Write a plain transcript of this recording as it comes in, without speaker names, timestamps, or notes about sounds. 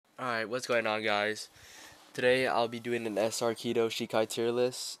Alright, what's going on, guys? Today I'll be doing an SR KIDO Shikai tier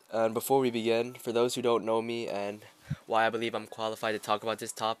list. And before we begin, for those who don't know me and why I believe I'm qualified to talk about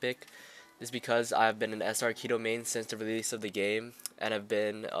this topic, is because I've been an SR KIDO main since the release of the game, and have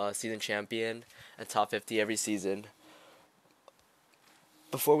been a season champion and top 50 every season.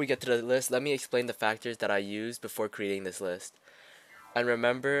 Before we get to the list, let me explain the factors that I used before creating this list. And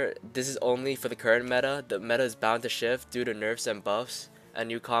remember, this is only for the current meta. The meta is bound to shift due to nerfs and buffs, and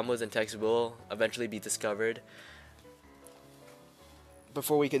new combos and techs will eventually be discovered.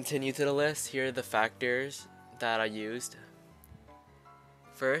 Before we continue to the list, here are the factors that I used.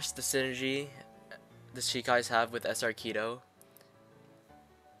 First, the synergy the shikais have with SR KIDO.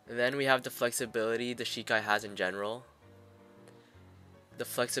 Then we have the flexibility the Shikai has in general. The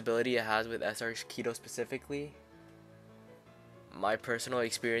flexibility it has with SR KIDO specifically. My personal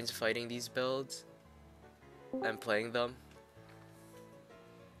experience fighting these builds and playing them.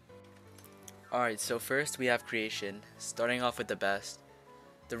 Alright, so first we have creation, starting off with the best.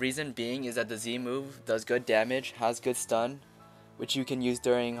 The reason being is that the Z move does good damage, has good stun, which you can use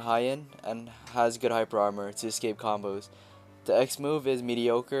during high-end, and has good hyper armor to escape combos. The X move is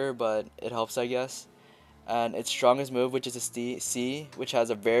mediocre, but it helps, I guess. And its strongest move, which is a C, which has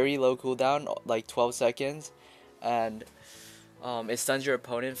a very low cooldown, like 12 seconds, and it stuns your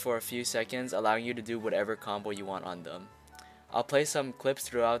opponent for a few seconds, allowing you to do whatever combo you want on them. I'll play some clips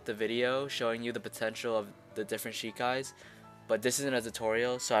throughout the video showing you the potential of the different shikais, but this isn't a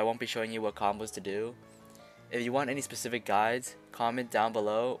tutorial, so I won't be showing you what combos to do. If you want any specific guides, comment down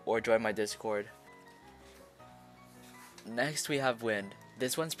below or join my Discord. Next we have wind.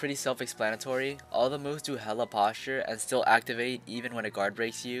 This one's pretty self-explanatory. All the moves do hella posture and still activate even when a guard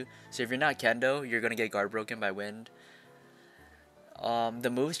breaks you, so if you're not Kendo, you're gonna get guard broken by wind. The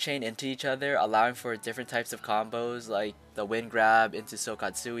moves chain into each other, allowing for different types of combos, like the wind grab into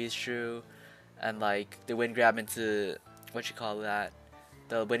Sokatsui is true, and like the wind grab into,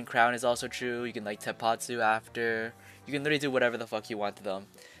 the wind crown is also true. You can like Teppatsu after. You can literally do whatever the fuck you want to them.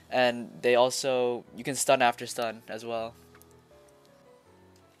 And they also, you can stun after stun as well.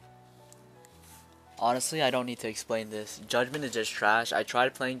 Honestly, I don't need to explain this. Judgment is just trash. I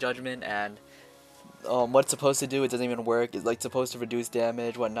tried playing Judgment and what it's supposed to do, it doesn't even work. It's like supposed to reduce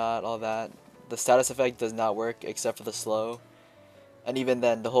damage, whatnot, all that. The status effect does not work except for the slow, and even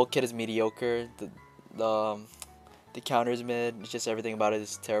then, the whole kit is mediocre. The counters mid. It's just everything about it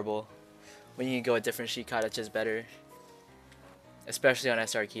is terrible. When you can go a different Shikai that's just better, especially on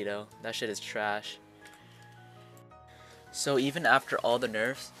SR KIDO, that shit is trash. So even after all the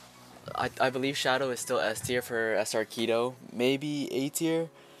nerfs, I believe Shadow is still S tier for SR KIDO, maybe A tier.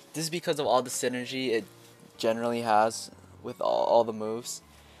 This is because of all the synergy it generally has with all the moves.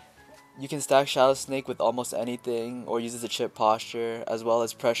 You can stack Shadow Snake with almost anything, or use it to chip posture, as well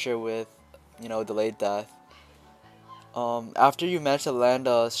as pressure with, delayed death. After you manage to land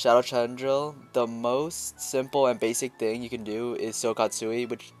a Shadow Tendril, the most simple and basic thing you can do is Sokatsui,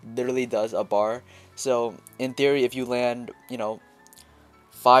 which literally does a bar. So, in theory, if you land,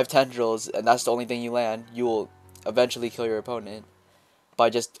 5 tendrils, and that's the only thing you land, you will eventually kill your opponent by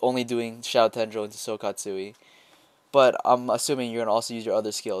just only doing Shadow Tendril into Sokatsui. But I'm assuming you're going to also use your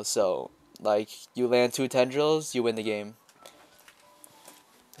other skills, so, like, you land 2 tendrils, you win the game.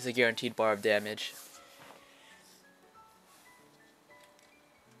 It's a guaranteed bar of damage.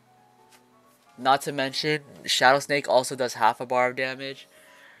 Not to mention, Shadow Snake also does half a bar of damage.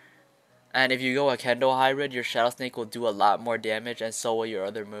 And if you go a Kendo hybrid, your Shadow Snake will do a lot more damage, and so will your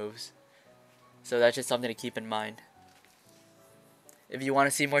other moves. So that's just something to keep in mind. If you want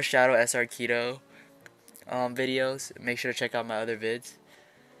to see more Shadow SR KIDO videos, make sure to check out my other vids.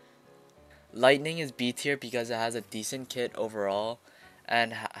 Lightning is B tier because it has a decent kit overall,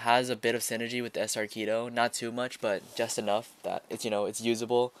 and has a bit of synergy with the SR KIDO. Not too much, but just enough that it's it's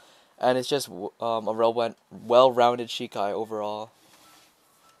usable, and it's just a real well-rounded Shikai overall.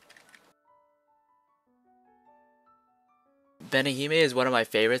 Benihime is one of my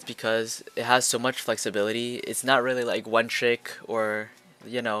favorites because it has so much flexibility. It's not really like one trick or,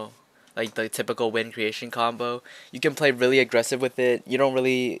 like the typical win creation combo. You can play really aggressive with it. You don't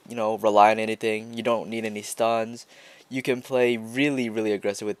really, rely on anything. You don't need any stuns. You can play really, really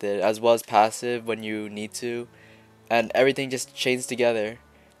aggressive with it, as well as passive when you need to. And everything just chains together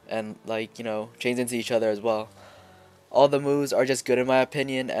and, like, chains into each other as well. All the moves are just good in my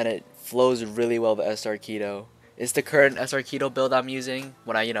opinion, and it flows really well with SR KIDO. It's the current SR KIDO build I'm using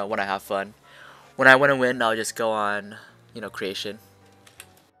when I have fun. When I want to win, I'll just go on, creation.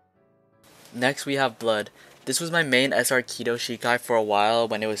 Next we have Blood. This was my main SR KIDO Shikai for a while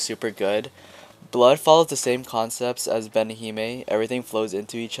when it was super good. Blood follows the same concepts as Benihime. Everything flows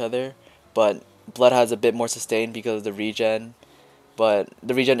into each other, but Blood has a bit more sustain because of the regen, but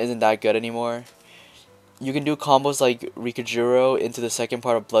the regen isn't that good anymore. You can do combos like Rikujuro into the second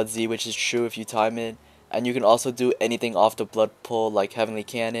part of Blood Z, which is true if you time it, and you can also do anything off the Blood pull like Heavenly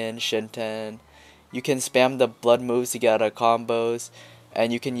Cannon, Shinten. You can spam the Blood moves to get out of combos,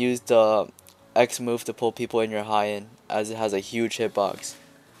 and you can use the X move to pull people in your high end, as it has a huge hitbox.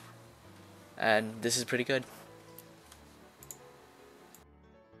 And this is pretty good.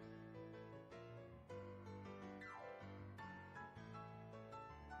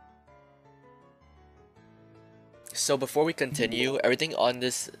 So before we continue, everything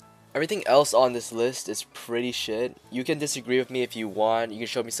else on this list is pretty shit. You can disagree with me if you want. You can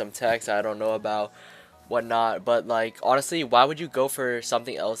show me some text I don't know about, whatnot. But like honestly, why would you go for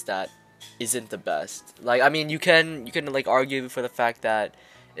something else that isn't the best? Like I mean, you can like argue for the fact that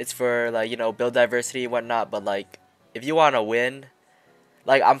it's for like build diversity and whatnot. But like if you want to win,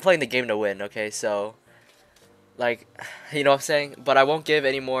 like I'm playing the game to win. Okay, so like you know what I'm saying, but I won't give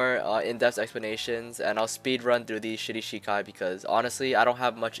any more in-depth explanations, and I'll speed run through these shitty Shikai because honestly I don't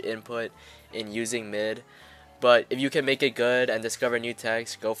have much input in using mid, but if you can make it good and discover new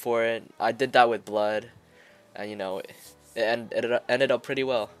techs, go for it. I did that with Blood, and it ended up pretty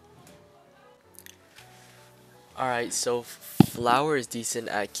well. Alright, so Flower is decent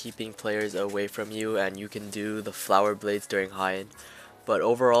at keeping players away from you, and you can do the Flower Blades during high end, but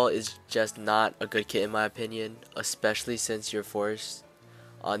overall it's just not a good kit in my opinion, especially since you're forced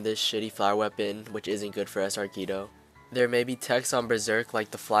on this shitty flower weapon, which isn't good for SR KIDO. There may be techs on Berserk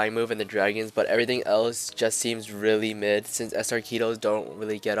like the flying move and the dragons, but everything else just seems really mid since SR KIDOs don't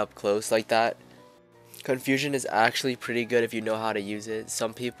really get up close like that. Confusion is actually pretty good if you know how to use it.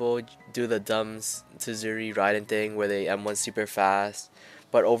 Some people do the dumb Tsuzuri Raiden thing where they M1 super fast,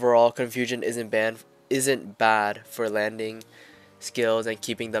 but overall Confusion isn't bad for landing skills and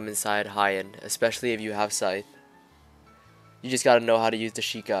keeping them inside high end, especially if you have Scythe. You just gotta know how to use the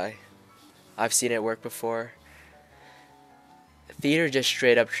Shikai. I've seen it work before. Theater just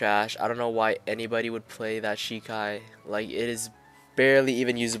straight up trash. I don't know why anybody would play that Shikai. Like, it is barely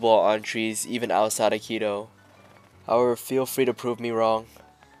even usable on trees, even outside of KIDO. However, feel free to prove me wrong.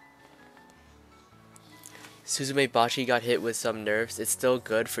 Suzume Bachi got hit with some nerfs. It's still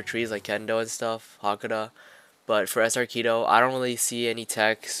good for trees like Kendo and stuff, Hakuda. But for SR KIDO, I don't really see any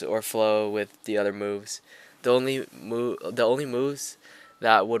techs or flow with the other moves. The only moves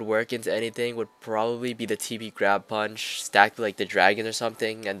that would work into anything would probably be the TP grab punch stacked with like the dragon or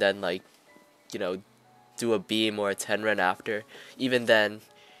something, and then like you know do a beam or a 10 run after. Even then,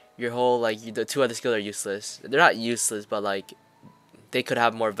 your whole like the two other skills are useless. They're not useless, but like they could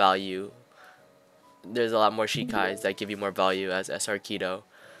have more value. There's a lot more shikais that give you more value as SR KIDO,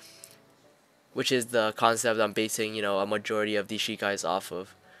 which is the concept I'm basing a majority of these shikais off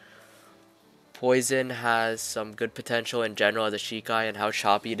of. Poison has some good potential in general as a Shikai and how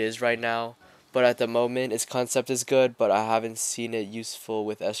choppy it is right now, but at the moment its concept is good, but I haven't seen it useful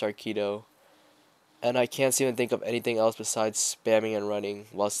with SR KIDO. And I can't seem to think of anything else besides spamming and running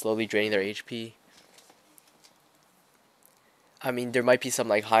while slowly draining their HP. I mean, there might be some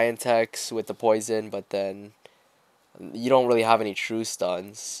like high-end techs with the poison, but then you don't really have any true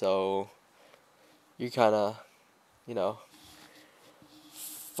stuns, so you kinda, you know,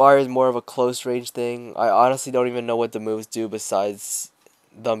 fire is more of a close range thing. I honestly don't even know what the moves do besides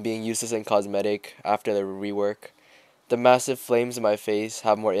them being useless and cosmetic after the rework. The massive flames in my face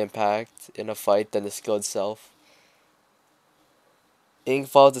have more impact in a fight than the skill itself. Ink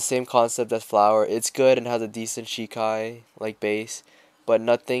follows the same concept as Flower. It's good and has a decent Shikai like base, but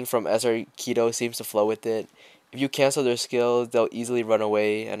nothing from SR KIDO seems to flow with it. If you cancel their skills, they'll easily run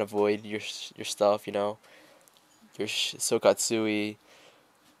away and avoid your stuff, your Sokatsui,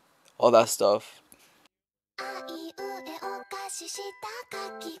 all that stuff. あいうえお菓子した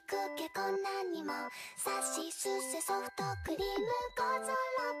かきくけこんなにもさしすせソフトクリームゴーゾロ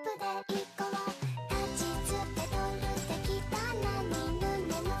ップでいこう